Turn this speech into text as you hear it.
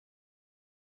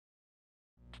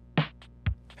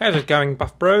How's it going,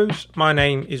 Buff Bros? My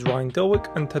name is Ryan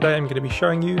Dilwick, and today I'm going to be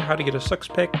showing you how to get a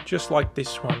six-pack just like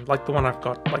this one, like the one I've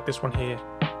got, like this one here.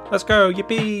 Let's go,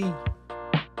 yippee!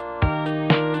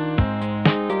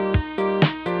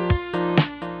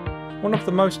 One of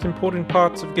the most important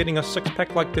parts of getting a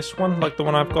six-pack like this one, like the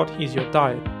one I've got, is your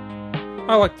diet.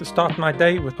 I like to start my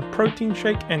day with a protein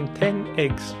shake and 10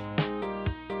 eggs.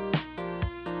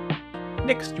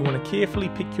 Next, you want to carefully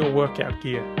pick your workout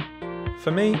gear. For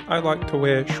me, I like to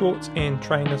wear shorts and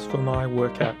trainers for my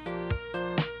workout.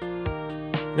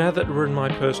 Now that we're in my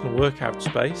personal workout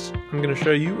space, I'm going to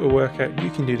show you a workout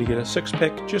you can do to get a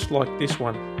six-pack just like this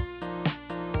one.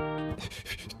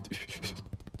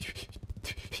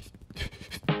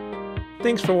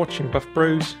 Thanks for watching, Buff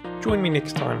Bros. Join me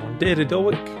next time on Dare to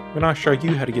Dilwick when I show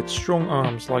you how to get strong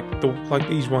arms like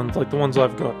these ones, like the ones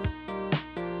I've got.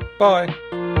 Bye!